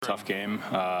Tough game,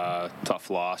 tough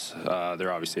loss.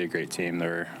 They're obviously a great team.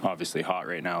 They're obviously hot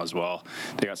right now as well.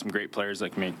 They got some great players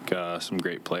that can make some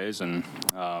great plays, and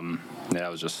it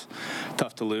was just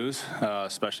tough to lose,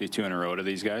 especially 2 in a row to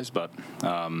these guys. But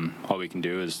all we can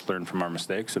do is learn from our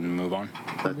mistakes and move on.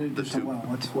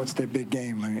 What's their big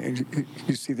game? I mean,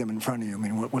 you see them in front of you. I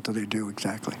mean, what do they do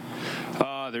exactly?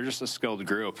 They're just a skilled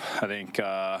group. I think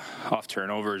off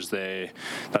turnovers,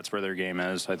 that's where their game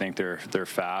is. I think they're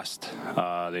fast.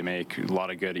 They make a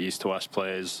lot of good east to west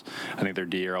plays. I think their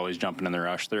D are always jumping in the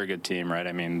rush. They're a good team, right?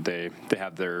 I mean, they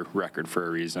have their record for a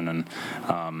reason, and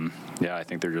I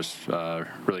think they're just a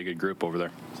really good group over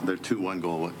there. So their 2-1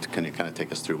 goal. Can you kind of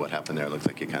take us through what happened there? It looks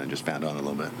like you kind of just found on a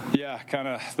little bit. Yeah, kind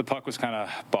of. The puck was kind of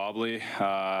bobbly.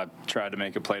 Tried to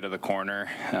make a play to the corner,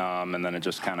 and then it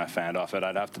just kind of fanned off it.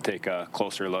 I'd have to take a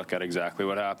closer look at exactly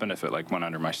what happened, if it went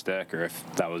under my stick or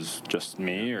if that was just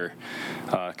me or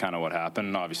kind of what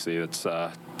happened. Obviously, it's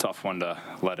a tough one to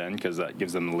let in because that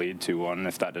gives them the lead 2-1.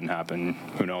 If that didn't happen,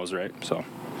 who knows, right? So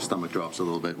stomach drops a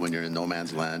little bit when you're in no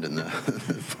man's land and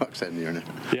the puck's heading to your net.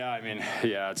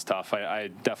 Yeah, it's tough. I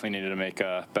definitely needed to make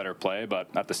a better play,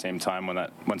 but at the same time,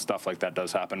 when stuff like that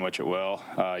does happen, which it will,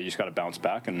 you just got to bounce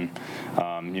back and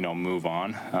move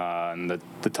on. And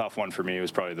the tough one for me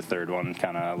was probably the third one,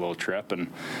 kind of a little trip,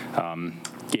 and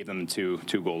gave them a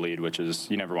two-goal lead, which is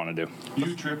you never want to do.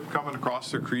 You trip coming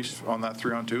across the crease on that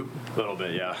 3-on-2? A little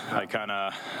bit, yeah.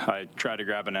 I tried to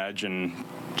grab an edge and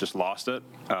just lost it.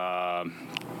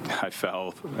 I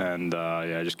fell and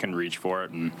I just couldn't reach for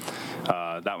it, and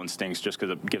that one stinks just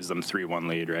because it gives them 3-1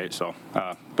 lead, right? So,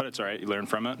 but it's all right. You learn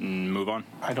from it and move on.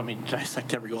 I don't mean to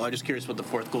dissect every goal. I'm just curious about the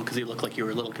fourth goal because you looked like you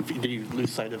were a little confused. Did you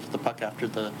lose sight of the puck after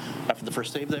the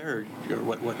first save there, or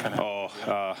what kind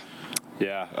of?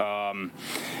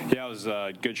 It was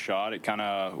a good shot. It kind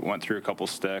of went through a couple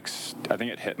sticks. I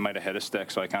think it might have hit a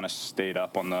stick, so I kind of stayed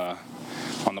up on the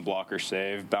blocker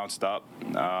save, bounced up,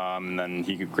 and then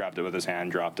he grabbed it with his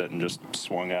hand, dropped it, and just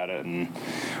swung at it and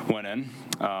went in.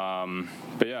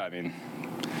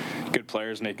 Good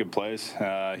players make good plays.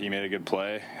 He made a good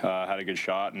play, had a good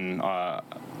shot, and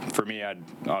for me, I'd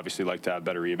obviously like to have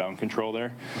better rebound control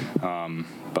there,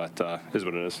 but is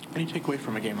what it is. What do you take away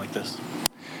from a game like this?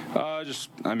 I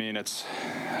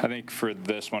think for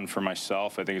this one, for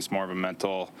myself, I think it's more of a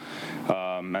mental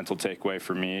takeaway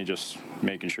for me, just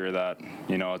making sure that,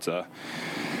 it's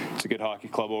a good hockey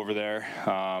club over there.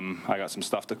 I got some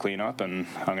stuff to clean up, and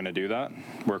I'm going to do that,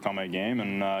 work on my game,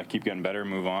 and keep getting better,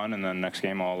 move on, and then next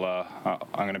game I'm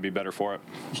going to be better for it.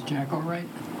 Is Jack all right?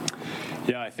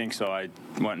 Yeah, I think so. I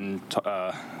went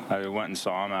and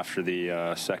saw him after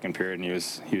the second period, and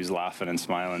he was laughing and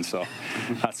smiling. So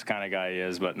that's the kind of guy he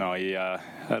is. But no, he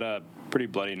had a pretty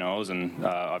bloody nose, and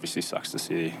obviously sucks to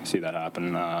see that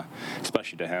happen,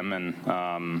 especially to him. And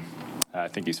I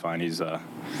think he's fine.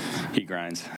 He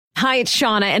grinds. Hi, it's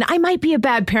Shauna, and I might be a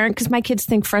bad parent because my kids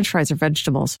think French fries are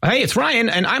vegetables. Hey, it's Ryan,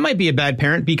 and I might be a bad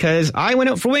parent because I went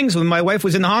out for wings when my wife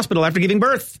was in the hospital after giving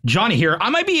birth. Johnny here.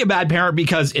 I might be a bad parent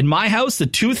because in my house, the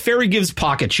tooth fairy gives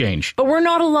pocket change. But we're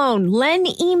not alone. Len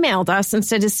emailed us and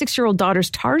said his 6-year-old daughter's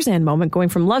Tarzan moment going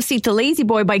from love seat to lazy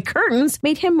boy by curtains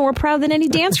made him more proud than any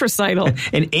dance recital.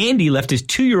 And Andy left his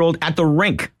 2-year-old at the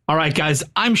rink. All right, guys,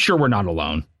 I'm sure we're not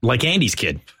alone. Like Andy's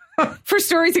kid. For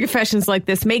stories and confessions like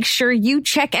this, make sure you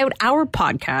check out our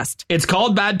podcast. It's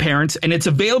called Bad Parents, and it's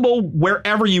available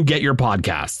wherever you get your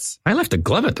podcasts. I left a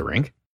glove at the rink.